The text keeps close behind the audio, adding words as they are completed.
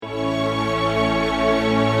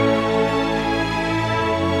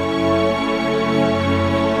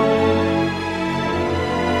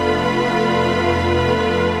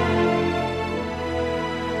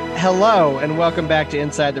Hello, and welcome back to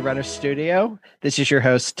Inside the Runner Studio. This is your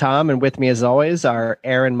host, Tom, and with me, as always, are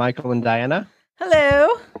Aaron, Michael, and Diana. Hello.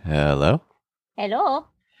 Hello. Hello.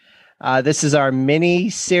 This is our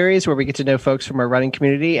mini-series where we get to know folks from our running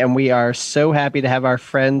community, and we are so happy to have our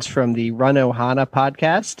friends from the Run Ohana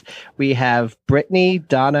podcast. We have Brittany,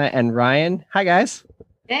 Donna, and Ryan. Hi, guys.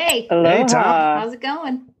 Hey. Hello. Hey, Tom. How's it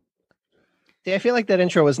going? See, I feel like that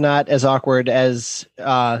intro was not as awkward as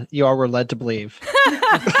you all were led to believe.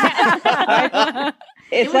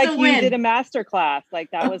 It's was like a you win. did a master class.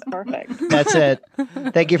 Like that was perfect. That's it.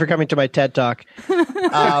 Thank you for coming to my TED Talk.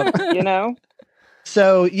 You know?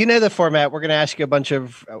 So you know the format. We're going to ask you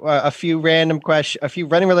a few random questions, a few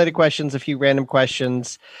running related questions, a few random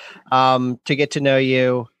questions to get to know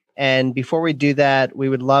you. And before we do that, we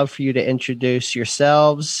would love for you to introduce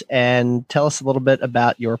yourselves and tell us a little bit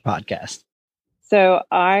about your podcast. So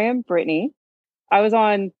I am Brittany. I was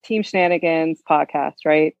on Team Shenanigans podcast,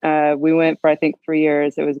 right? We went for, I think, 3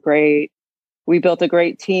 years. It was great. We built a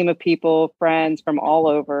great team of people, friends from all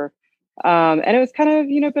over. And it was kind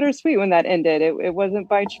of, bittersweet when that ended. It wasn't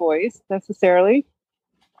by choice necessarily.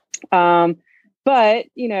 But,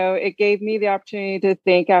 it gave me the opportunity to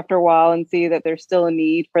think after a while and see that there's still a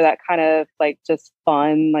need for that kind of like just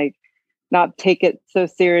fun, like not take it so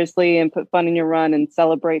seriously and put fun in your run and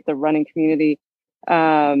celebrate the running community.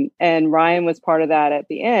 And Ryan was part of that at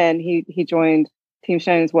the end. He joined Team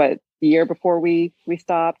Shenanigans, the year before we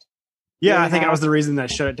stopped? Yeah, I think I was the reason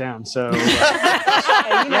that shut it down. So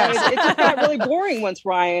it just got really boring once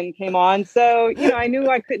Ryan came on. So, I knew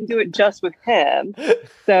I couldn't do it just with him.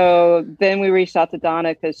 So then we reached out to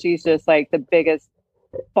Donna because she's just like the biggest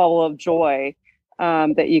bubble of joy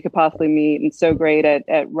that you could possibly meet, and so great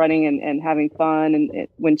at running and having fun. And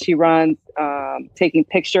when she runs, taking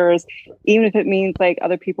pictures, even if it means like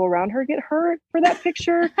other people around her get hurt for that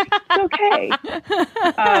picture, it's okay.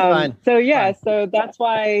 So that's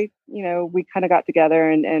why, we kind of got together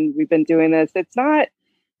and we've been doing this. It's not,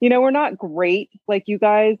 we're not great like you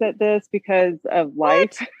guys at this because of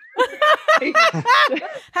life.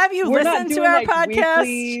 Have you We're listened not to our doing, podcast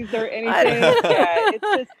weeklies or anything?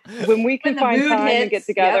 It's just when we can When the find mood time hits, and get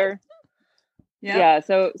together. Yep. Yeah.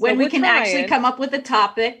 So When we we're can actually trying. come up with a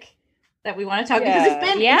topic that we want to talk Yeah.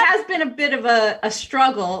 because it has been a bit of a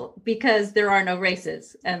struggle because there are no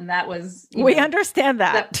races, and that was we understand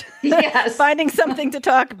that. Yes. Finding something to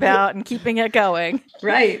talk about and keeping it going.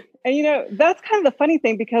 Right. And that's kind of the funny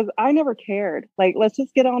thing because I never cared. Like, let's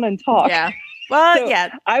just get on and talk. Yeah. Well, So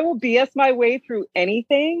yeah. I will BS my way through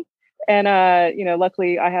anything. And,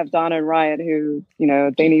 luckily I have Donna and Ryan who,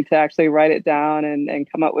 they need to actually write it down and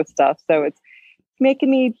come up with stuff. So it's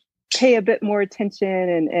making me pay a bit more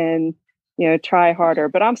attention and try harder.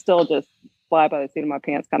 But I'm still just fly by the seat of my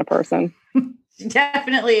pants kind of person. She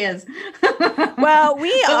definitely is. Well,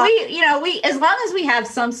 we as long as we have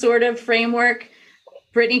some sort of framework,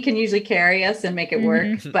 Brittany can usually carry us and make it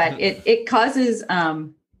work. But it causes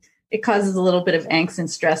a little bit of angst and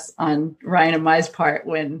stress on Ryan and my part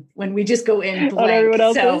when we just go in blank.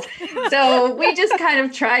 So we just kind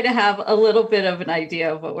of try to have a little bit of an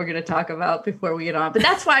idea of what we're going to talk about before we get on. But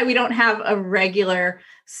that's why we don't have a regular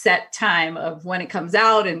set time of when it comes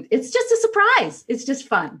out, and it's just a surprise. It's just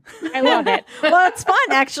fun. I love it. Well, it's fun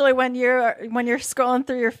actually when you're scrolling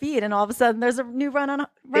through your feed and all of a sudden there's a new run on.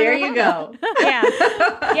 There you go.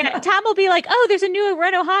 Yeah. Tom will be like, "Oh, there's a new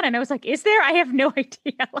Run Ohana," and I was like, "Is there? I have no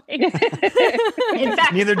idea." In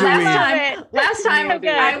fact, Neither do last time Neither do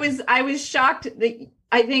we. I was shocked that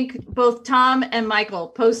I think both Tom and Michael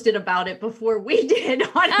posted about it before we did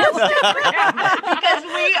on Instagram because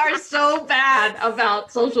we are so bad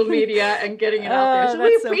about social media and getting it out there. So we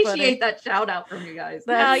that's so appreciate funny. that shout out from you guys.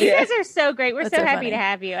 You guys are so great. We're That's so so happy funny. to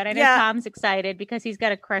have you. And I know Yeah. Tom's excited because he's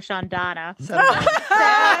got a crush on Donna.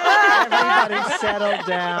 Everybody settle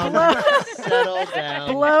down. Settle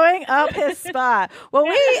down. Blowing up his spot. Well,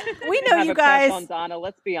 we know Have you a crush guys. on Donna,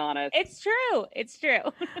 let's be honest. It's true. It's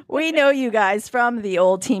true. We know you guys from the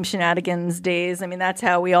old Team Shenanigans days. I mean, that's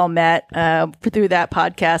how we all met through that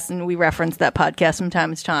podcast, and we reference that podcast from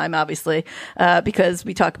time to time, obviously, because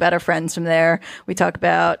we talk about our friends from there. We talk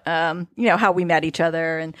about, how we met each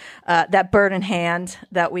other and that Bird in Hand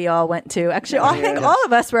that we all went to. Actually, I think all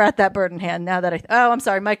of us were at that Bird in Hand. Now that I'm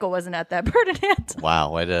sorry, Michael wasn't at that Bird in Hand.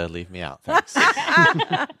 Wow, way to leave me out. Thanks.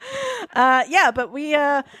 But we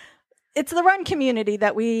it's the run community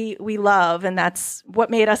that we love, and that's what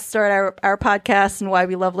made us start our podcast and why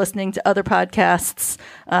we love listening to other podcasts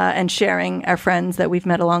and sharing our friends that we've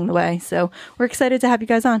met along the way. So we're excited to have you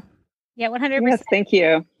guys on. Yeah, 100%. Yes, thank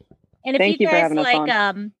you. And if Thank you you for guys having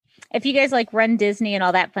us if you guys like Run Disney and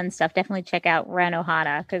all that fun stuff, definitely check out Run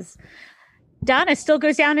Ohana because Donna still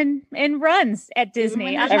goes down and runs at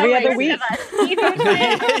Disney when Every unlike other the week. rest of us. Even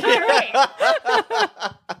when-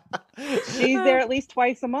 She's there at least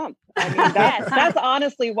twice a month. I mean, that's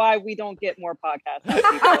honestly why we don't get more podcasts. Out of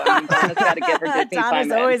people. I mean, Donna's got to get her Disney time Donna's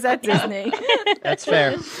in. always at Disney. That's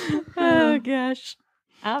fair. Oh gosh.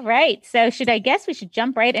 All right. So I guess we should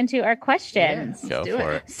jump right into our questions. Go do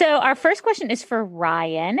for it. it. So our first question is for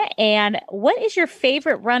Ryan. And what is your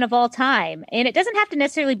favorite run of all time? And it doesn't have to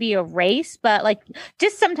necessarily be a race, but like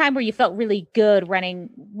just some time where you felt really good running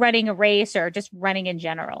a race or just running in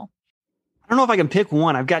general. I don't know if I can pick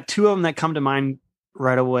one. I've got two of them that come to mind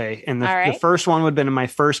right away. And All the right. first one would have been in my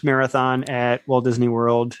first marathon at Walt Disney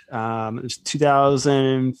World. It was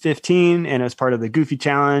 2015, and it was part of the Goofy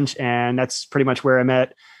Challenge. And that's pretty much where I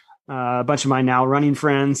met a bunch of my now running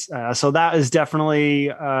friends. So that is definitely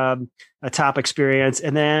a top experience.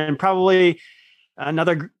 And then probably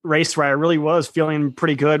another race where I really was feeling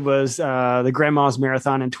pretty good was the Grandma's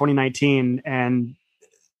Marathon in 2019. And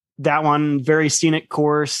that one, very scenic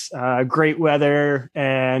course, great weather.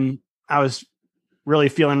 And I was really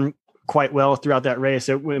feeling quite well throughout that race.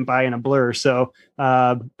 It went by in a blur. So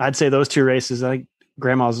I'd say those two races, I think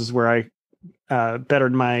Grandma's is where I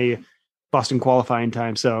bettered my Boston qualifying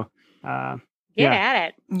time. So Get yeah. at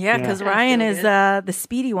it. Yeah, because Sounds Ryan really is good. the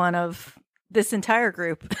speedy one of this entire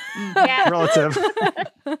group. Yeah. relative.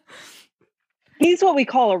 He's what we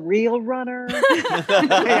call a real runner. Hey,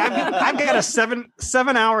 I've got a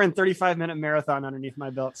 7 hour and 35-minute marathon underneath my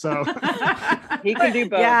belt. So He can do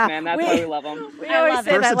both, Yeah, man. That's we- why we love him. We I always love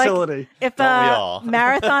say that, like, versatility. if Don't we all?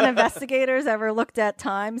 marathon investigators ever looked at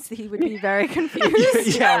times, he would be very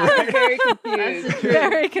confused. Yeah, right. Very That's confused. the truth.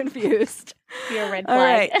 Very confused. Be a red All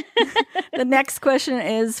flag. The next question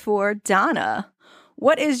is for Donna.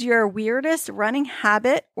 What is your weirdest running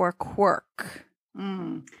habit or quirk?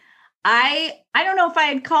 I don't know if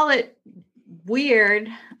I'd call it weird.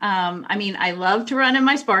 I mean, I love to run in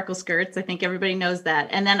my sparkle skirts. I think everybody knows that.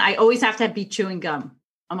 And then I always have to be chewing gum.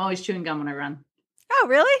 I'm always chewing gum when I run. Oh,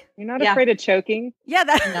 really? You're not Yeah. afraid of choking? Yeah,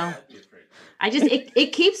 that. No. I just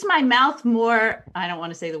it keeps my mouth more. I don't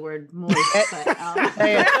want to say the word moist, but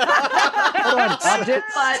Hey, hold on.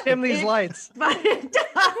 But Dim these it- lights. but it does.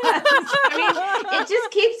 I mean, it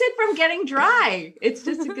just keeps it from getting dry. It's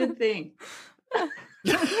just a good thing.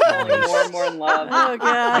 Falling more and more in love. Oh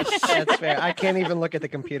gosh. That's fair. I can't even look at the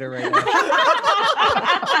computer right now.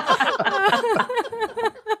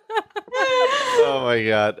 Oh my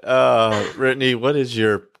God. Brittany, what is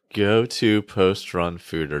your go-to post-run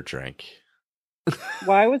food or drink?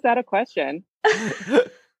 Why was that a question?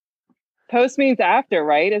 Post means after,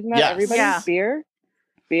 right? Isn't that Yes. everybody's Yeah. beer?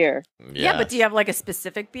 Beer. Yeah, but do you have like a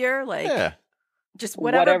specific beer? Like Yeah. just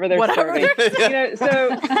whatever they're whatever serving. they're- You know, so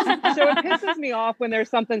it pisses me off when there's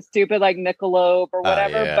something stupid like Michelob or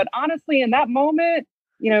whatever. yeah. But honestly, in that moment,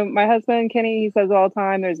 you know, my husband Kenny, he says all the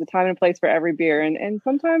time, there's a time and place for every beer, and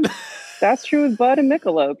sometimes that's true with Bud and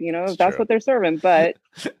Michelob. You know, It's if that's true. what they're serving. But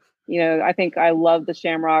you know, I think I love the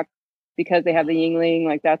Shamrock because they have the Yingling.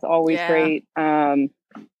 Like that's always Yeah. great.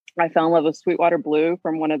 I fell in love with Sweetwater Blue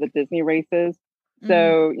from one of the Disney races.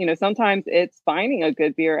 So, you know, sometimes it's finding a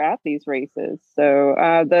good beer at these races. So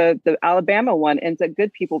the Alabama one ends at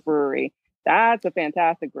Good People Brewery. That's a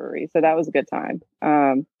fantastic brewery. So that was a good time.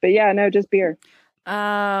 But yeah, no, just beer.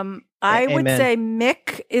 I would Amen. say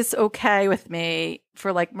Mick is okay with me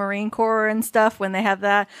for like Marine Corps and stuff when they have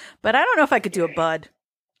that, but I don't know if I could do a Bud.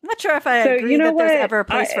 I'm not sure if I So agree you know that what? there's ever a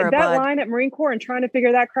place for a that Bud. line at Marine Corps and trying to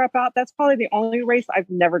figure that crap out, that's probably the only race I've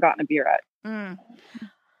never gotten a beer at. Mm.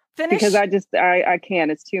 Finish Because I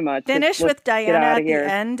can't. It's too much. finish Let's with get Diana outta at the here.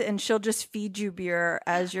 end, and she'll just feed you beer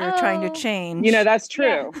as you're trying to Oh. change. You know, that's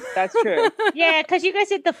true. That's true. Yeah, because you guys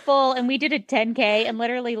did the full, and we did a 10K, and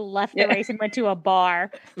literally left the Yeah. race and went to a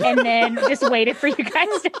bar, and then just waited for you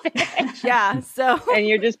guys to finish. Yeah, so And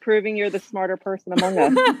you're just proving you're the smarter person among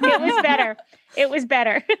us. It was better. It was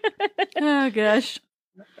better. oh gosh.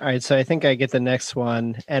 All right, so I think I get the next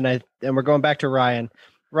one, and we're going back to Ryan.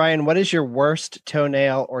 Ryan, what is your worst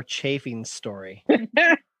toenail or chafing story?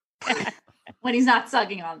 When he's not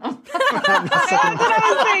sucking on them. That's what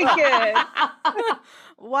I was thinking.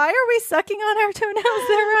 Why are we sucking on our toenails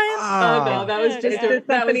there, Ryan? Oh no, that was It's just just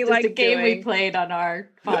something he a likes game we doing. played on our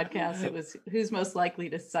podcast. It was who's most likely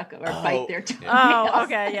to suck or bite their toenails. Oh,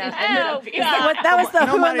 okay, yeah. It ended up being- Is that what- that was the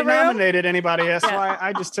who in Nobody the room? nominated anybody, so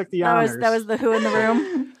I just took the That honors. was the who in the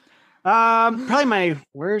room. Probably my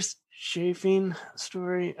worst chafing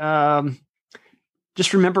story.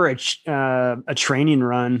 Just remember a training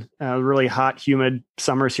run, really hot, humid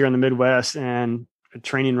summers here in the Midwest, and a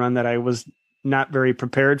training run that I was not very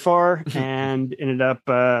prepared for, and ended up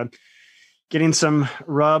getting some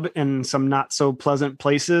rub in some not so pleasant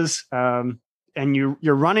places. And you're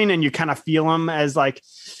running and you kind of feel them as like,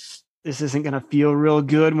 this isn't going to feel real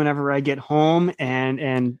good whenever I get home.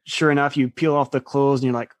 And sure enough, you peel off the clothes and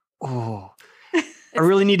you're like, oh, I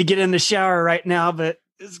really need to get in the shower right now, but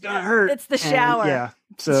it's going to hurt. It's the shower. Yeah.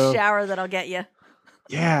 It's So the shower that'll get you.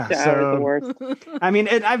 yeah. Shower's So the worst. I mean,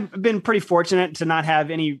 I've been pretty fortunate to not have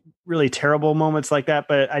any really terrible moments like that,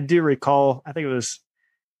 but I do recall, I think it was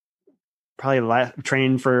probably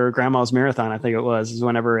training for Grandma's Marathon. I think it was, is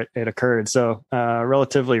whenever it occurred. So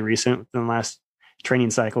relatively recent in the last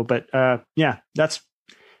training cycle, but yeah, that's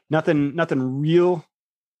nothing real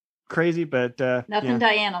crazy, but Nothing yeah.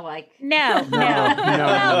 Diana like. No.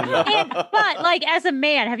 No. But like, as a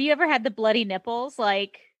man, have you ever had the bloody nipples?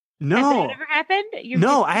 Like, has No, that ever happened?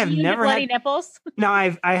 No, I have you and the never bloody had- nipples. now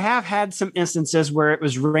I have had some instances where it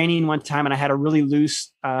was raining one time and I had a really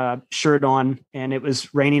loose shirt on and it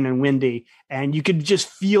was raining and windy and you could just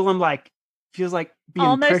feel them feels like being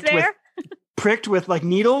Almost there. pricked with like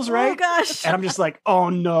needles, right? Oh gosh. And I'm just like, oh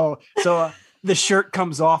no. So the shirt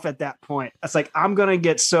comes off at that point. It's like, I'm going to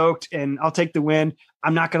get soaked and I'll take the wind.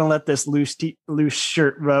 I'm not going to let this loose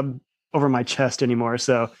shirt rub over my chest anymore.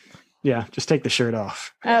 So yeah, just take the shirt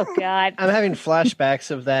off. Oh God. I'm having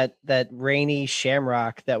flashbacks of that rainy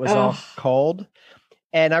Shamrock that was all Oh. cold.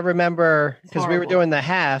 And I remember because we were Horrible. doing the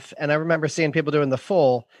half and I remember seeing people doing the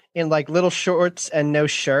full in like little shorts and no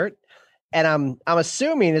shirt. And I'm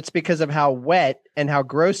assuming it's because of how wet and how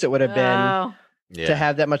gross it would have been Oh. Yeah. to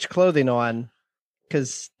have that much clothing on.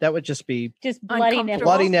 Because that would just be Just bloody Uncomfortable. nipples.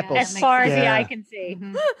 bloody nipples. As far as the Yeah. eye can see.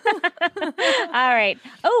 Mhm. All right.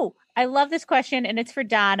 Oh, I love this question, and it's for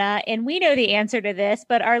Donna. And we know the answer to this,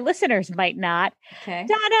 but our listeners might not. Okay.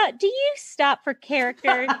 Donna, do you stop for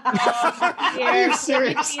characters? Are you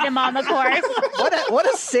serious? See them on the course. what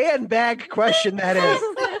a sandbag question that is.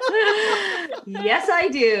 Yes, I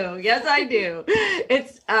do. Yes, I do.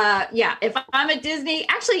 It's yeah. If I'm at Disney,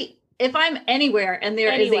 actually, if I'm anywhere and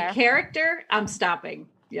there is Anywhere. a character, I'm stopping.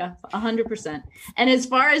 Yeah, 100%. And as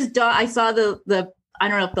far as I saw the I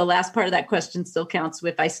don't know if the last part of that question still counts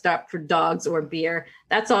if I stop for dogs or beer.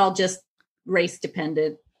 That's all just race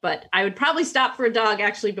dependent. But I would probably stop for a dog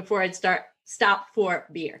actually before I'd stop for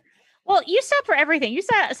beer. Well, you stop for everything. You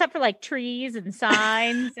stop for like trees and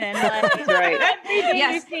signs and like That's right. everything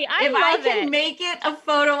Yes. you see. If I love can it. make it a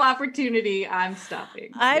photo opportunity, I'm stopping.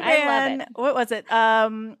 I love ran, it. what was it?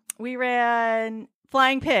 We ran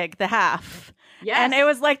Flying Pig, the half. Yes. And it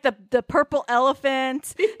was like the purple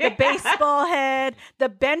elephant, the baseball head, the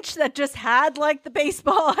bench that just had like the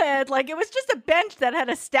baseball head. Like it was just a bench that had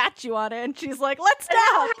a statue on it. And she's like, let's And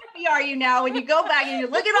how stop. happy are you now when you go back and you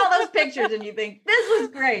look at all those pictures and you think this was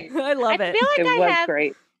great? I love I it. feel It like was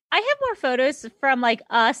great. I have more photos from like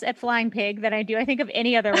us at Flying Pig than I do, I think, of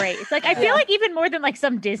any other race. Like, I feel like even more than like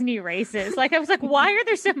some Disney races. Like, I was like, why are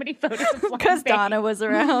there so many photos of Flying Because Pig? Donna was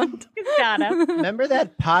around. 'Cause Donna. Remember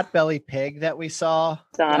that potbelly pig that we saw?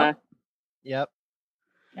 Donna. Yep.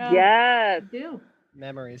 Oh. Yes. I do.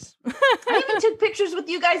 Memories. I even took pictures with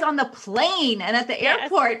you guys on the plane and at the Yes.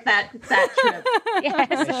 airport that trip. Yes,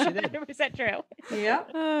 Yes, she did. 100% true. Yeah.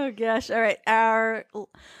 Oh gosh. All right. Our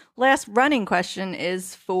last running question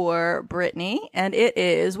is for Brittany, and it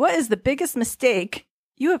is, what is the biggest mistake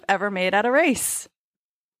you have ever made at a race?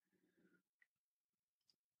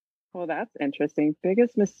 Well, that's interesting.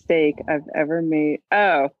 Biggest mistake I've ever made.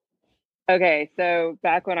 Oh, okay. So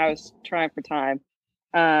back when I was trying for time,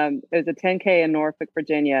 it was a 10K in Norfolk,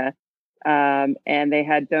 Virginia, and they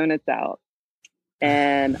had donuts out,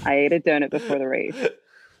 and I ate a donut before the race,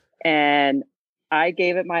 and I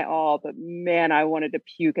gave it my all, but man, I wanted to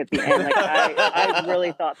puke at the end. Like I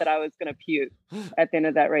really thought that I was going to puke at the end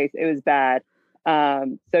of that race. It was bad.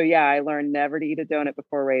 So yeah, I learned never to eat a donut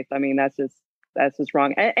before a race. I mean, that's just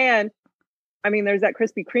wrong. And I mean, there's that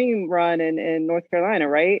Krispy Kreme run in North Carolina,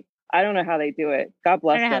 right? I don't know how they do it. God I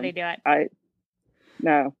bless don't know how them. they do it.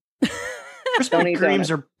 No. Don't Krispy eat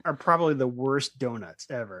Kremes are probably the worst donuts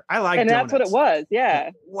ever. I like And donuts. that's what it was. Yeah.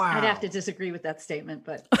 Wow. I'd have to disagree with that statement,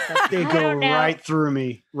 but They I go don't know. right through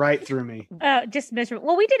me. Right through me. Oh, just miserable.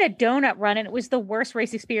 Well, we did a donut run, and it was the worst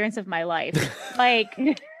race experience of my life. Like,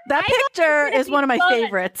 That I picture gonna is be one of my fun.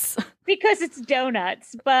 favorites. because it's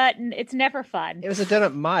donuts, but it's never fun. It was a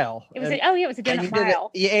donut mile. It was And- it was a and donut you did it-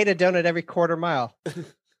 mile. you ate a donut every quarter mile.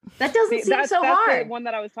 that doesn't seem that's so the hard. one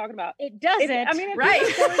that I was talking about. It doesn't. I mean, if Right.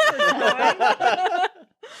 you're not going for time-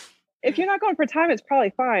 if you're not going for time, it's probably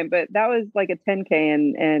fine. But that was like a 10K,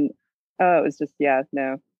 and oh, it was just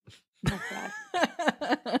no. Oh,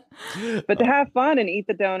 God. But to have fun and eat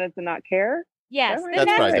the donuts and not care, Yes, then That's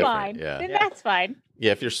that's probably fine. different, yeah. Then Yeah. that's fine.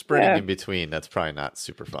 Yeah, if you're sprinting Yeah. in between, that's probably not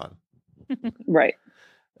super fun. Right.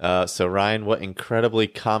 So Ryan, what incredibly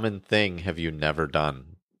common thing have you never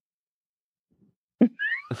done?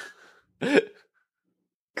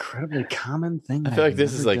 Incredibly common thing. I feel like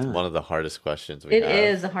this is like one of the hardest questions we It have.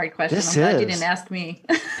 is a hard question. This I'm glad you is. didn't ask me.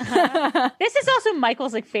 This is also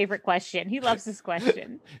Michael's like favorite question. He loves this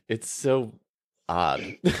question. It's so odd.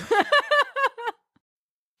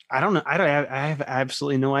 I don't know. I have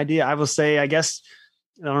absolutely no idea. I will say, I guess,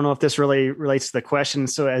 I don't know if this really relates to the question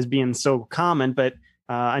so as being so common, but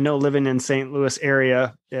I know living in St. Louis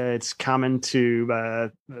area, it's common to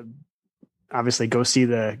obviously go see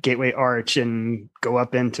the Gateway Arch and go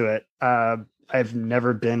up into it. I've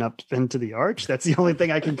never been up into the arch. That's the only thing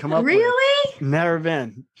I can come up with. Really? Never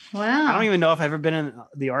been. Wow. I don't even know if I've ever been in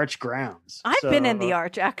the arch grounds. I've been in the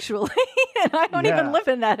arch actually, and I don't even live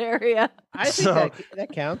in that area. I think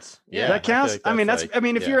that counts. Yeah, that counts. I feel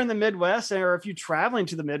like If you're in the Midwest or if you're traveling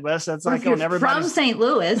to the Midwest, that's Or like if you're on everybody's from St.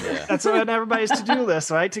 Louis. Yeah. that's on everybody's to-do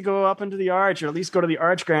list, right? To go up into the arch or at least go to the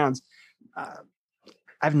arch grounds.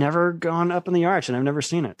 I've never gone up in the arch and I've never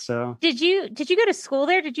seen it. So Did you go to school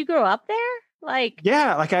there? Did you grow up there? Like,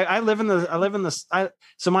 yeah, like I live in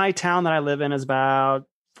so my town that I live in is about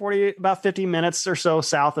 50 minutes or so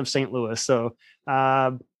south of St. Louis. So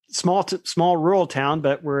small rural town,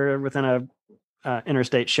 but we're within a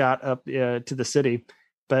interstate shot up to the city.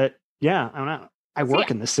 But yeah, I don't know. I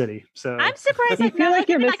work in the city, so I'm surprised. Do you feel like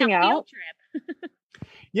you're missing out?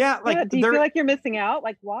 yeah. Like, do you feel like you're missing out?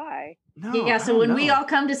 Like, why? no, Yeah, I so don't when know. we all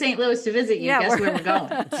come to St. Louis to visit you, Yeah, guess we're- where we're going?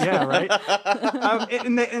 yeah, right.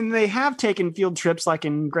 And they have taken field trips like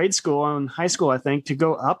in grade school and high school, I think, to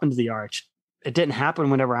go up into the arch. It didn't happen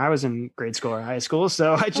whenever I was in grade school or high school,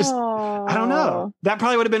 so I don't know. That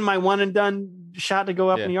probably would have been my one and done shot to go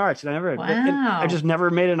up in the arch. And I just never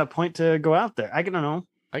made it a point to go out there. I don't know.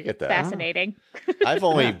 I get that. Fascinating. I've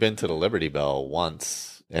only been to the Liberty Bell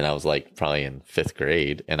once, and I was like probably in 5th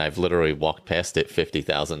grade, and I've literally walked past it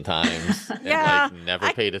 50,000 times and Yeah, like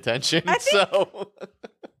never paid attention. I think- So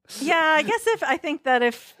Yeah, I guess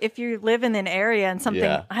if you live in an area and something,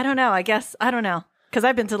 Yeah. I don't know. I don't know because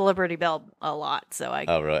I've been to the Liberty Bell a lot, so I.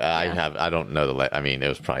 oh really? I don't know I mean, it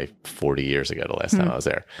was probably 40 years ago the last time I was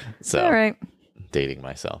there. So All right. dating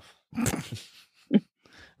myself.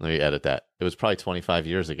 Let me edit that. It was probably 25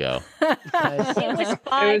 years ago. Nice. It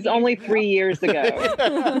It was only 3 years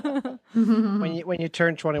ago. when you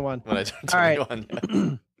turn 21. When I turned All right.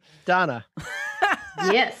 21. Donna,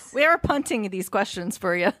 Yes. We are punting these questions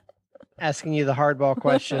for you. asking you the hardball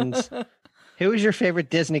questions. Who is your favorite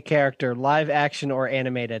Disney character, live action or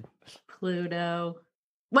animated? Pluto.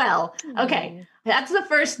 Well, okay. That's the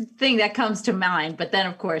first thing that comes to mind. But then,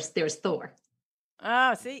 of course, there's Thor.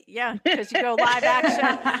 Oh, see, yeah, because you go live action.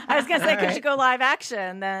 I was gonna say because you go live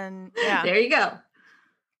action, then yeah. There you go.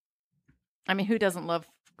 I mean, who doesn't love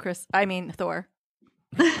Thor?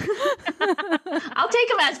 I'll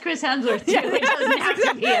take him as Chris Hemsworth, too. It doesn't have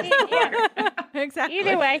to be as Thor. Exactly.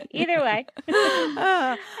 Either way.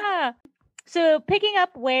 So picking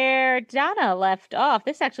up where Donna left off,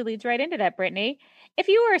 this actually leads right into that, Brittany. If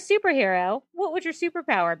you were a superhero, what would your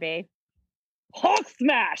superpower be? Hulk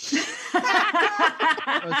smash.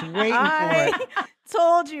 I was waiting for I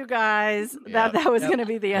told you guys that Yep. was going to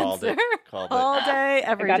be the Called answer. it. Called it. All day, I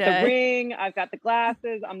every got day. the ring. I've got the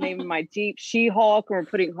glasses. I'm naming my Jeep She-Hulk. We're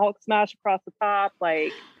putting Hulk smash across the top.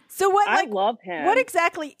 Like, So what? I Like, love him. what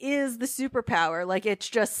exactly is the superpower? Like, it's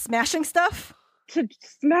just smashing stuff. To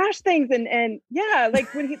smash things and yeah,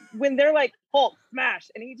 like when they're like Hulk smash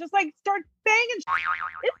and he just like starts banging.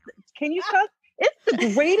 Can you cuss? It's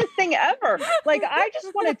the greatest thing ever. Like, I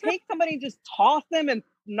just want to take somebody and just toss them and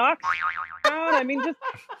knock them down. I mean, just,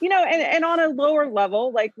 and on a lower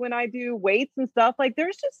level, like when I do weights and stuff, like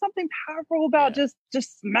there's just something powerful about just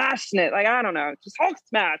smashing it. Like, I don't know, just Hulk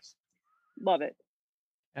smash. Love it.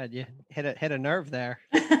 you hit a nerve there.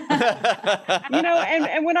 And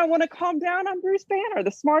when I want to calm down, I'm Bruce Banner,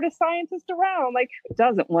 the smartest scientist around. Like, who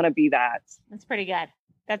doesn't want to be that? That's pretty good.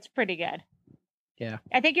 Yeah.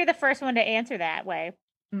 I think you're the first one to answer that way.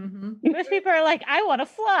 Mm-hmm. Most people are like, I want to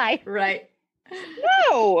fly. Right.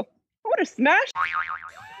 No, I want to smash.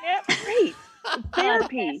 Yep. Great.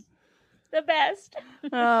 Therapy. The best.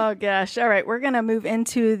 Oh gosh! All right, we're gonna move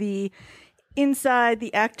into the inside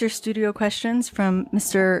the actor studio questions from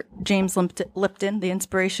Mr. James Lipton, the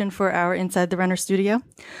inspiration for our Inside the Runner studio.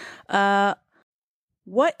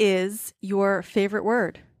 What is your favorite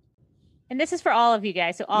word? And this is for all of you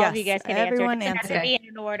guys, so all of you Yes, guys can answer. It everyone doesn't have to answer. be in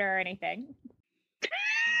an order or anything.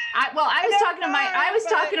 I was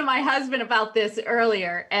talking to my husband about this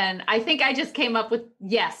earlier, and I think I just came up with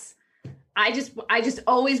yes. I just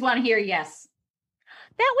always want to hear yes.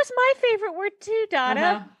 That was my favorite word too, Donna.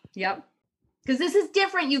 Uh-huh. Yep. Because this is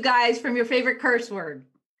different, you guys, from your favorite curse word.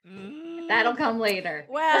 That'll come later.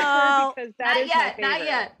 Well, because that Not is my yet. Not favorite.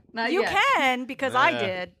 yet. Not you yet. can because I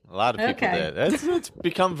did. A lot of people Okay. did. It's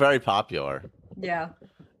become very popular Yeah.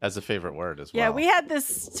 as a favorite word as well. Yeah, we had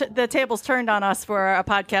the tables turned on us for a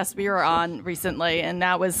podcast we were on recently, and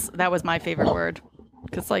that was my favorite word.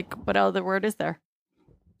 Because, like, what other word is there?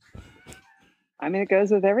 I mean, it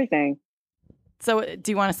goes with everything. So,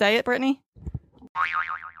 do you want to say it, Brittany?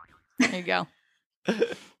 There you go.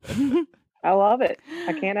 I love it.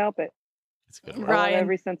 I can't help it. It's a good I word. love Ryan.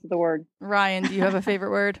 every sense of the word. Ryan, do you have a favorite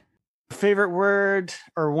word? Favorite word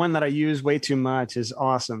or one that I use way too much is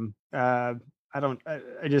awesome. I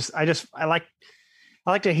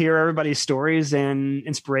like to hear everybody's stories and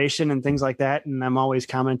inspiration and things like that. And I'm always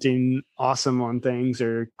commenting awesome on things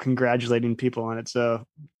or congratulating people on it. So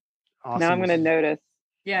awesome. Now I'm going to notice.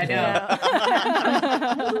 Yeah, I know. Yeah.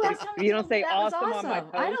 Who else told You don't say that was awesome on my I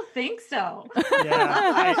post? don't think so.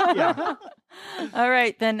 Yeah. All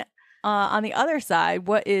right, then on the other side,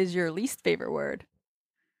 what is your least favorite word?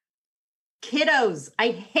 Kiddos. I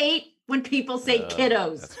hate when people say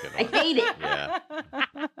kiddos. that's a good I one. hate it. Yeah.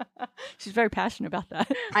 She's very passionate about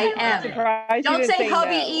that. I am. Surprised you Don't didn't say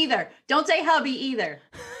hubby no. either. Don't say hubby either.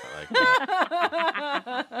 I like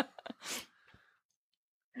that.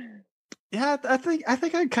 Yeah, I think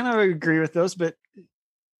I kind of agree with those, but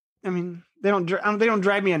I mean, they don't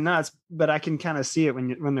drive me nuts, but I can kind of see it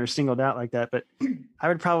when they're singled out like that. But I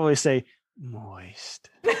would probably say moist.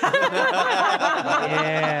 Yeah.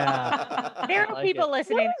 There are like people it.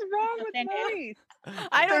 listening. What is wrong with Offended. moist?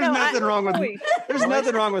 I don't There's know. nothing wrong with Moist. there's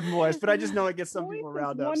nothing wrong with moist, but I just know it gets some Moist people is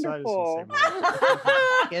riled up. So I just wonderful. wanna say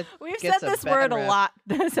moist. Get- We've gets said a this bad word a rap. lot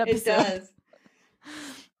this It episode. does.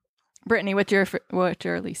 Brittany, what's your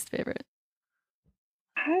least favorite?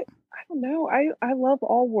 I don't know. I love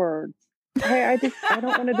all words. I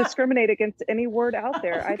don't want to discriminate against any word out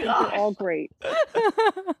there. I think they're all great. That's so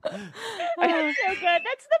good.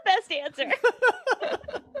 That's the best answer.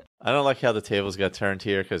 I don't like how the tables got turned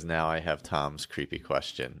here because now I have Tom's creepy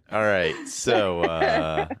question. All right,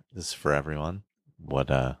 so this is for everyone. What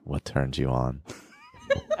turns you on?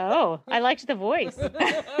 Oh, I liked the voice.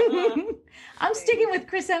 I'm sticking with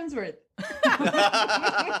Chris Hemsworth.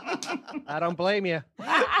 I don't blame you.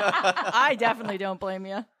 I definitely don't blame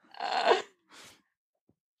you.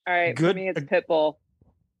 All right, for Good- me it's Pitbull.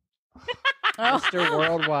 Mr.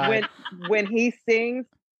 Worldwide. When he sings,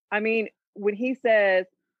 I mean, when he says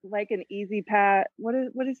like an easy pass, what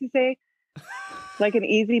does he say? Like an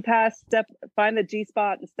easy pass, find the G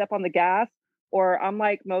spot and step on the gas. Or I'm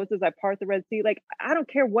like Moses, I part the Red Sea. Like, I don't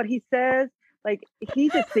care what he says. Like, he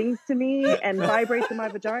just sings to me and vibrates in my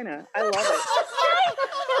vagina. I love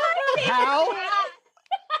it. How?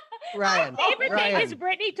 Ryan. Favorite thing Ryan. is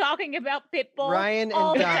Brittany talking about Pitbull Ryan and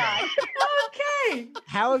all the Donna. time. Okay.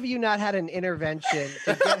 How have you not had an intervention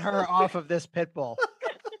to get her off of this pit bull?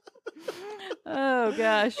 Oh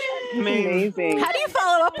gosh. Amazing. How do you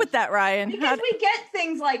follow up with that, Ryan? Because we get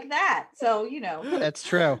things like that. So, That's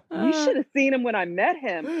true. You should have seen him when I met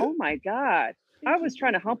him. Oh my God. I was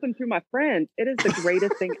trying to hump him through my friends. It is the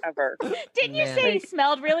greatest thing ever. Didn't you Man. say he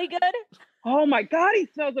smelled really good? Oh my God, he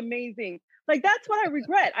smells amazing. Like, that's what I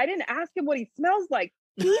regret. I didn't ask him what he smells like.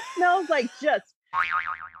 He smells like just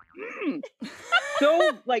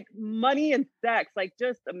so like money and sex, like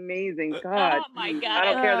just amazing. God. Oh my God. I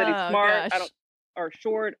don't care that he's Oh, smart. gosh. Or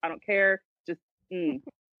short. I don't care. Just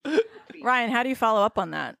Ryan, how do you follow up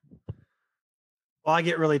on that? Well, I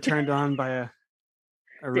get really turned on by a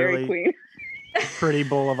Dairy really Queen. pretty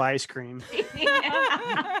bowl of ice cream. You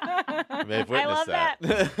may have I love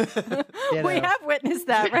witnessed You We know. have witnessed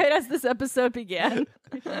that right as this episode began.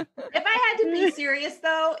 if I had to be serious,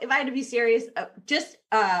 though, just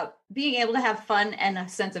being able to have fun and a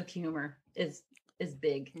sense of humor is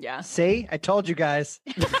big. Yeah. See, I told you guys.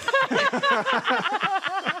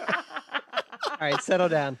 All right, settle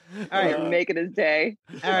down. All right, Make it his day.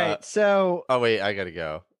 all right. So, Oh wait, I gotta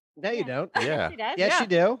go. no, you don't. Yeah. He does? Yes, you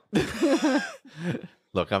do.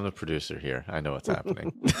 Look, I'm the producer here. I know what's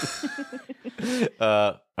happening.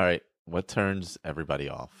 All right. What turns everybody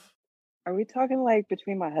off? Are we talking like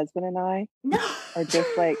between my husband and I? No, Or just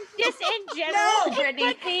like Just in general. no, it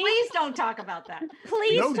Brittany, could be. please don't talk about that.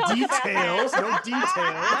 Please No talk about details. that. No details.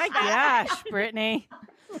 My gosh, Brittany.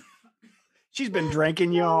 She's been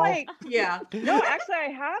drinking, y'all. like Yeah, no, actually I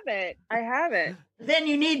haven't. then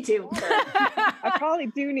you need to. I probably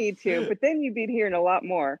do need to, but then you'd be hearing a lot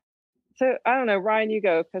more. So I don't know, Ryan, you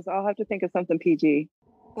go because I'll have to think of something PG.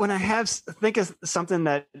 When I think of something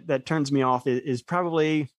that turns me off is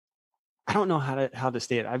probably, I don't know how to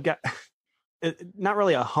state it. not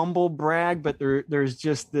really a humble brag, but there's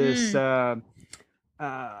just this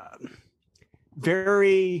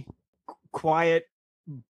very quiet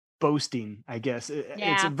boasting, I guess.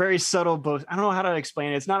 It's a very subtle boast. I don't know how to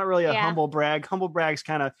explain it. It's not really a humble brag. Humble brag's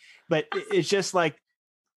kind of, but it's just like,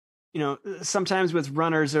 sometimes with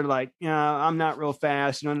runners, they're like, I'm not real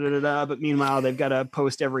fast, but meanwhile, they've got to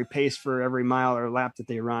post every pace for every mile or lap that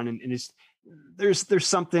they run. And it's, there's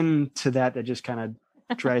something to that just kind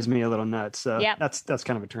of drives me a little nuts. So that's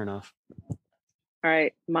kind of a turnoff. All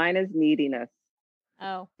right. Mine is neediness.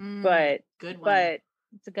 Oh, but good one. But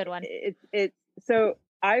it's a good one. It's so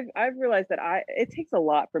I've realized that it takes a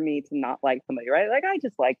lot for me to not like somebody, right? Like I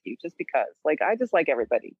just like you just because, like I just like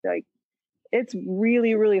everybody. Like it's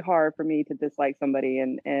really, really hard for me to dislike somebody.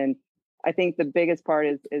 And I think the biggest part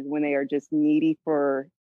is when they are just needy for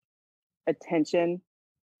attention.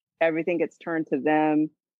 Everything gets turned to them.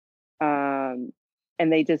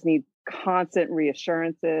 And they just need constant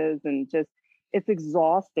reassurances and just, it's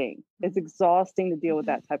exhausting. It's exhausting to deal with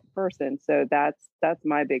that type of person. So that's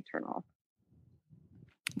my big turnoff.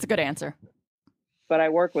 It's a good answer. But I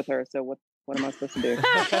work with her, so what am I supposed to do?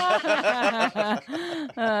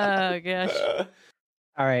 Oh gosh.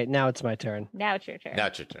 All right, now it's my turn. Now it's your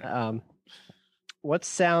turn. What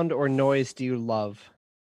sound or noise do you love?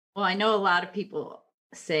 Well, I know a lot of people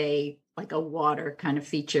say like a water kind of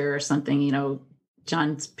feature or something,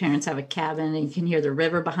 John's parents have a cabin and you can hear the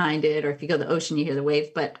river behind it, or if you go to the ocean, you hear the waves.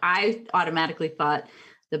 But I automatically thought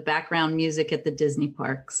the background music at the Disney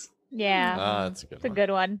parks. Yeah. That's a good It's a one. good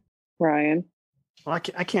one. Ryan. Well,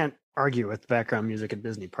 I can't argue with background music at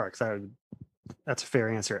Disney parks. That's a fair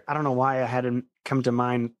answer. I don't know why I hadn't come to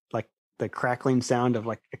mind like the crackling sound of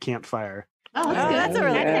like a campfire. Oh, that's good. That's a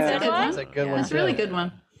really good one. That's a good one. That's a really too. good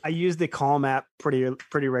one. I use the Calm app pretty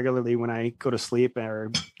regularly when I go to sleep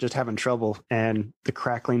or just having trouble, and the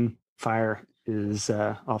crackling fire is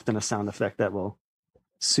often a sound effect that will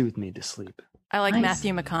soothe me to sleep. I like Nice.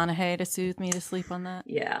 Matthew McConaughey to soothe me to sleep on that.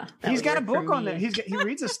 Yeah. He's got a book on there. there. He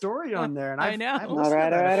reads a story on there, and I know. I've listened to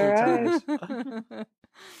that a few times.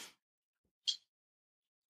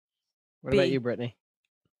 What B. about you, Brittany?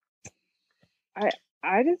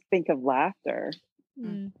 I just think of laughter.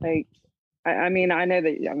 Mm. Like, I mean, I know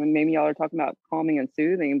that maybe y'all are talking about calming and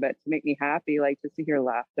soothing, but to make me happy, like just to hear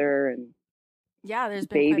laughter and Yeah, there's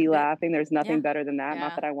been baby quite a bit. laughing. There's nothing Yeah. better than that. Yeah.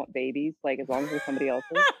 Not that I want babies, like as long as they're somebody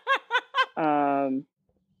else's.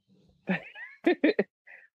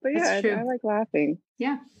 But yeah, That's true. I like laughing.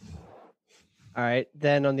 Yeah. All right.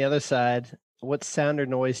 Then on the other side, what sound or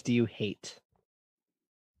noise do you hate?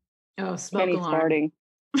 Oh, smoke Kenny alarm. farting.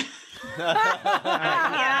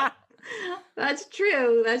 Yeah. That's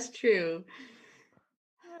true. That's true.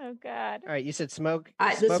 Oh God. All right. You said smoke.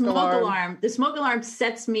 The smoke alarm. The smoke alarm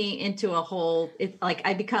sets me into a hole. It's like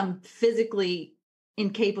I become physically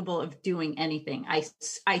incapable of doing anything.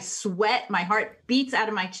 I sweat. My heart beats out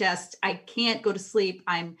of my chest. I can't go to sleep.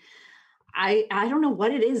 I don't know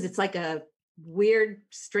what it is. It's like a weird,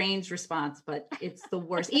 strange response, but it's the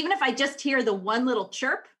worst. Even if I just hear the one little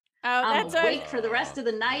chirp, Oh, I'm that's awake for the rest of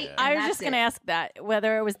the night. Yeah. and I was that's just going to it. ask that,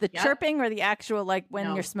 whether it was the Yep. chirping or the actual, like when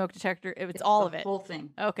No. your smoke detector, if it's all the of it. whole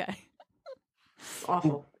thing. Okay. It's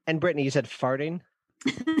awful. And Brittany, you said farting.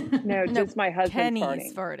 No, No, just my husband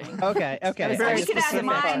Kenny's farting. farting. Okay. Okay. Very So I you could add specific.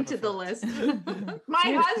 mine to the list.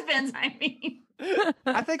 My husband's, I mean.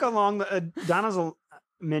 I think along the Donna's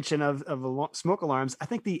mention of smoke alarms, I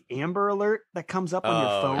think the Amber Alert that comes up on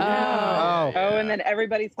your phone. yeah. Oh, and then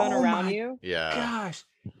everybody's phone Oh around my you. Yeah. Gosh,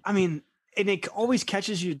 I mean, and it always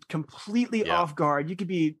catches you completely Yeah. off guard. You could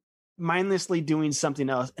be mindlessly doing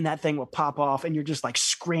something else, and that thing will pop off, and you're just like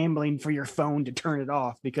scrambling for your phone to turn it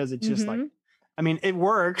off because it's just like, I mean, it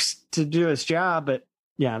works to do its job, but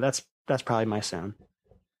yeah, that's probably my sound.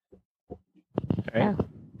 Right.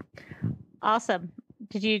 Awesome.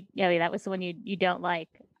 Did you? Yeah, that was the one you don't like.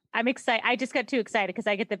 I'm excited. I just got too excited because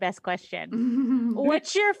I get the best question.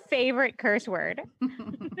 What's your favorite curse word?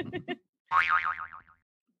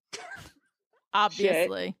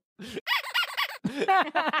 Obviously.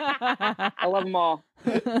 I love them all.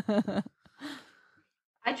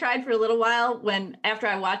 I tried for a little while after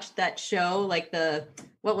I watched that show, like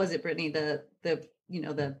what was it, Brittany? The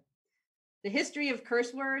history of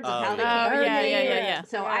curse words of Oh, how they yeah. came Oh, to yeah, be. yeah, yeah, yeah.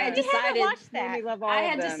 So I had We haven't decided watched Made me that. love all I of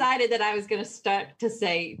had them. decided that I was going to start to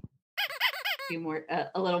say more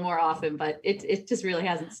a little more often, but it just really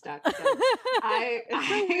hasn't stuck. So It's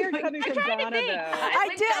so weird coming from trying to Donna, think. though. I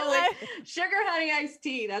would did. go with sugar honey iced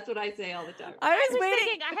tea. That's what I say all the time. I I was was waiting.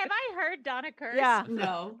 thinking, have I heard Donna curse? Yeah.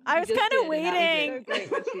 No, I you was just kinda did, and that was waiting. it. So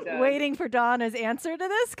great what she does. Waiting for Donna's answer to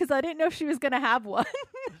this because I didn't know if she was going to have one.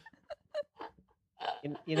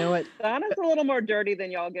 You know what? Donna's a little more dirty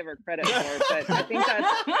than y'all give her credit for, but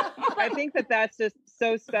I think that's just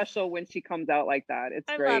so special when she comes out like that. It's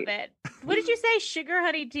I great. love it. What did you say? Sugar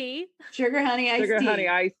honey tea? Sugar honey iced Sugar tea. honey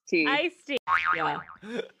iced tea. Iced tea. Yeah.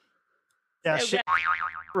 Yeah, So shit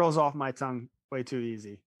rolls off my tongue way too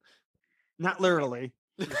easy. Not literally.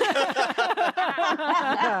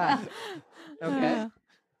 Okay.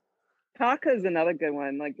 Caca is another good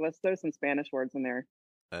one. Like, let's throw some Spanish words in there.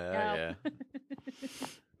 Yeah.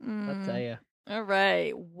 I'll tell you. All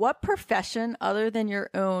right. What profession other than your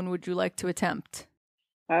own would you like to attempt?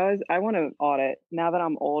 I want to audit. Now that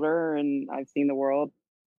I'm older and I've seen the world,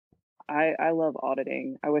 I love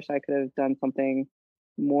auditing. I wish I could have done something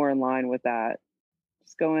more in line with that.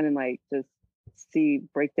 Just go in and just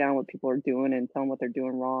break down what people are doing and tell them what they're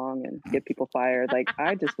doing wrong and get people fired. Like,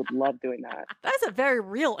 I just would love doing that. That's a very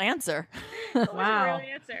real answer. Wow. Real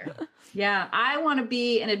answer. Yeah, I want to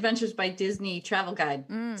be an Adventures by Disney travel guide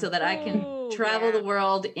so that I can Ooh, travel yeah. the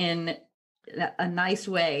world in a nice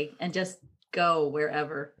way and just go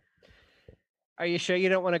wherever. Are you sure you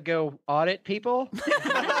don't want to go audit people? It's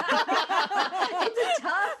a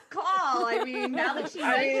tough call. I mean, now that she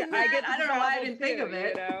mentioned that, I don't know why I didn't think of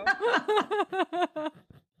it.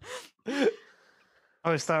 I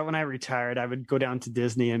always thought when I retired, I would go down to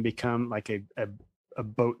Disney and become like a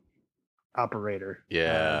boat operator.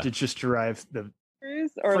 Yeah. To just drive the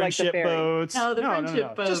Cruise or like the friendship ferry? boats. No, the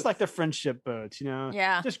friendship boats. Just like the friendship boats,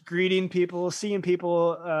 Yeah. Just greeting people, seeing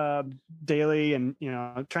people daily and,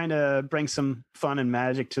 trying to bring some fun and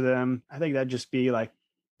magic to them. I think that'd just be like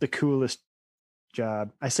the coolest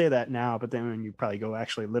job. I say that now, but then when you probably go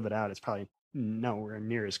actually live it out, it's probably nowhere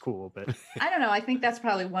near as cool. But I don't know. I think that's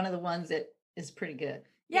probably one of the ones that is pretty good.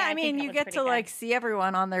 Yeah, Yeah, I I mean, think that you was get pretty to good. see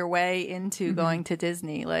everyone on their way into going to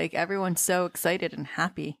Disney. Like everyone's so excited and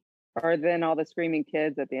happy. Or then all the screaming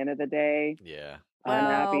kids at the end of the day, Yeah.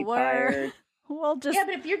 unhappy, Well, tired. Well, just Yeah,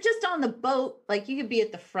 but if you're just on the boat, like you could be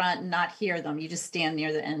at the front and not hear them. You just stand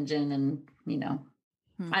near the engine and,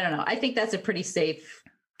 I don't know. I think that's a pretty safe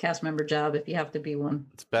cast member job if you have to be one.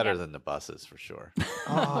 It's better than the buses for sure.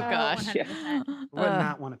 oh gosh. 100%. would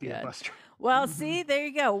not want to be God. a bus driver. Well, see, there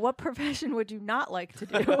you go. What profession would you not like to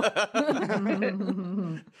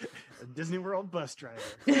A Disney World bus driver.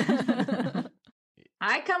 do?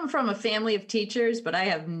 I come from a family of teachers, but I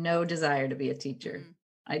have no desire to be a teacher.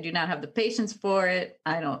 I do not have the patience for it.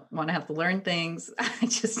 I don't want to have to learn things.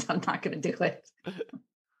 I'm not going to do it.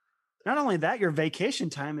 Not only that, your vacation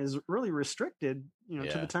time is really restricted, to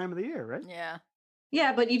Yeah. the time of the year, right? Yeah.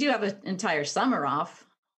 Yeah, but you do have an entire summer off.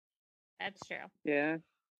 That's true. Yeah.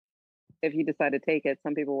 If you decide to take it,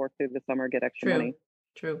 some people work through the summer, get extra money.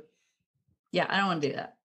 True. Yeah, I don't want to do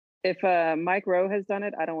that. If Mike Rowe has done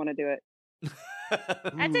it, I don't want to do it.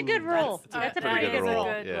 That's a good rule. That's a pretty good rule.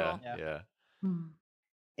 good Yeah. rule. Yeah.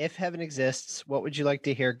 If heaven exists, what would you like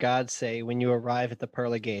to hear God say when you arrive at the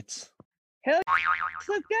pearly gates? Hell,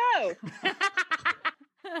 let's go.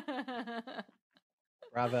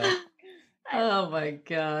 Bravo. Oh my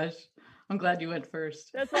gosh. I'm glad you went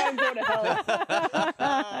first. That's why I'm going to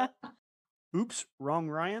hell. Oops, wrong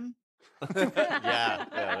Ryan. Yeah.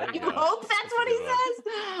 There You go. hope that's what he says?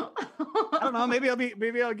 I don't know. Maybe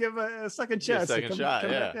I'll give a second chance. to second shot,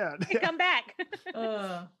 back down. Come back.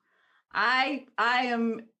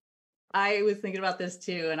 I was thinking about this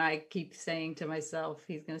too, and I keep saying to myself,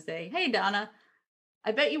 he's going to say, "Hey, Donna,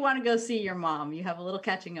 I bet you want to go see your mom. You have a little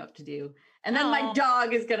catching up to do." And then my Aw.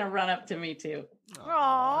 dog is going to run up to me too.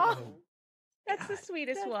 Aw. That's the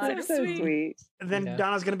sweetest That's one. That's so sweet. And then Yeah.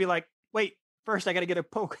 Donna's gonna be like, "Wait, first I got to get a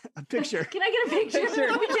picture." Can I get a picture? Picture.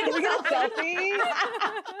 Can we take Can we get a selfie?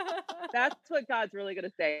 That's what God's really going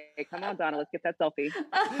to say. Come on, Donna, let's get that selfie.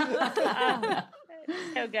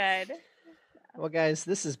 So good. Well, guys,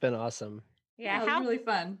 this has been awesome. Yeah. That was really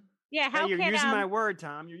fun. Yeah. Hey, How you're can using my word,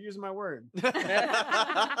 Tom. You're using my word.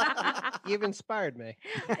 You've inspired me.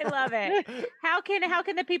 I love it. How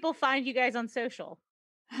can the people find you guys on social?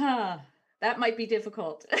 That might be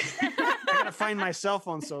difficult. I gotta find myself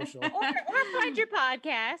on social. Or find your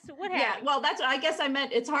podcast. What Yeah, happened? well, that's I guess I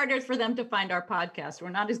meant it's harder for them to find our podcast. We're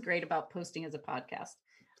not as great about posting as a podcast.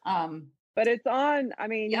 But it's on, I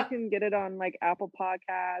mean, Yep. you can get it on like Apple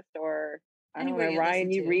Podcast or I don't Anywhere know, you Ryan,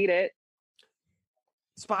 listen you to. read it.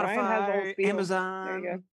 Spotify, Ryan has the whole spiel. There you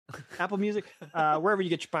Amazon, Apple Music, wherever you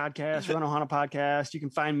get your podcasts, Run Ohana Podcast. You can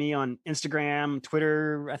find me on Instagram,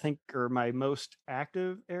 Twitter, I think are my most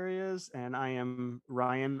active areas. And I am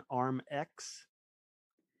Ryan Arm X.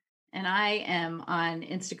 And I am on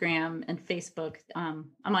Instagram and Facebook. I'm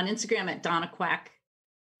on Instagram at Donna Quack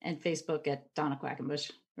and Facebook at Donna Quackenbush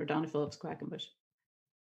or Donna Phillips Quackenbush.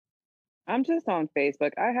 I'm just on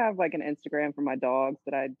Facebook. I have like an Instagram for my dogs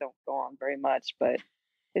that I don't go on very much, but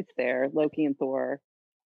it's there, Loki and Thor.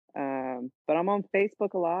 But I'm on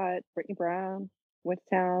Facebook a lot. Brittany Brown,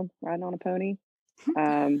 Town, riding on a pony.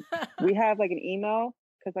 We have like an email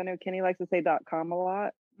because I know Kenny likes to say .com a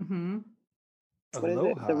lot. Mm-hmm. What is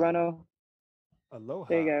it? The Runo. Aloha.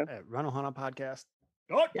 There you go. At Runohana Podcast.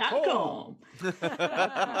 .com.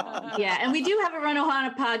 Yeah, and we do have a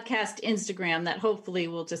Runohana podcast Instagram that hopefully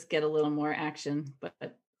will just get a little more action,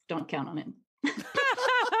 but don't count on it.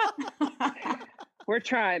 We're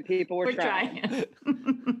trying, people. We're trying.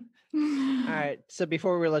 All right. So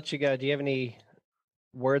before we let you go, do you have any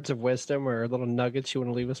words of wisdom or little nuggets you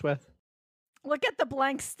want to leave us with? Look at the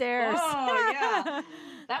blank stares. Oh, yeah.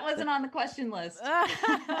 That wasn't on the question list.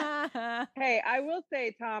 Hey, I will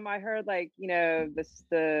say, Tom, I heard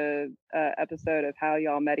the episode of how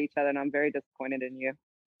y'all met each other, and I'm very disappointed in you.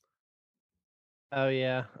 Oh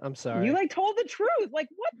yeah, I'm sorry. You told the truth. What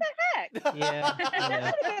the heck? Yeah. That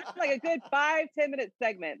would have been a good 5-10 minute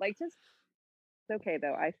segment. It's okay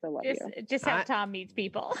though. I still love you. Just how Tom meets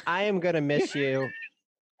people. I am gonna miss you.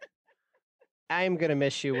 I am gonna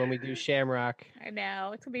miss you when we do Shamrock. I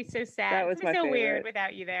know. It's gonna be so sad. That was it's gonna be so my weird favorite.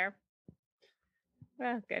 without you there.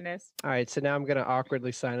 Oh goodness. All right, so now I'm gonna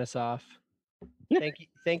awkwardly sign us off.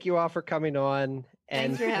 Thank you all for coming on.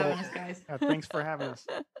 And Thanks for having us, guys. Thanks for having us.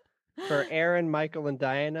 for Aaron, Michael, and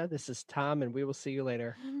Diana, this is Tom, and we will see you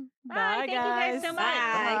later. Bye, Bye, thank you guys guys. so much.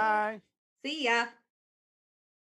 Bye. Bye. See ya.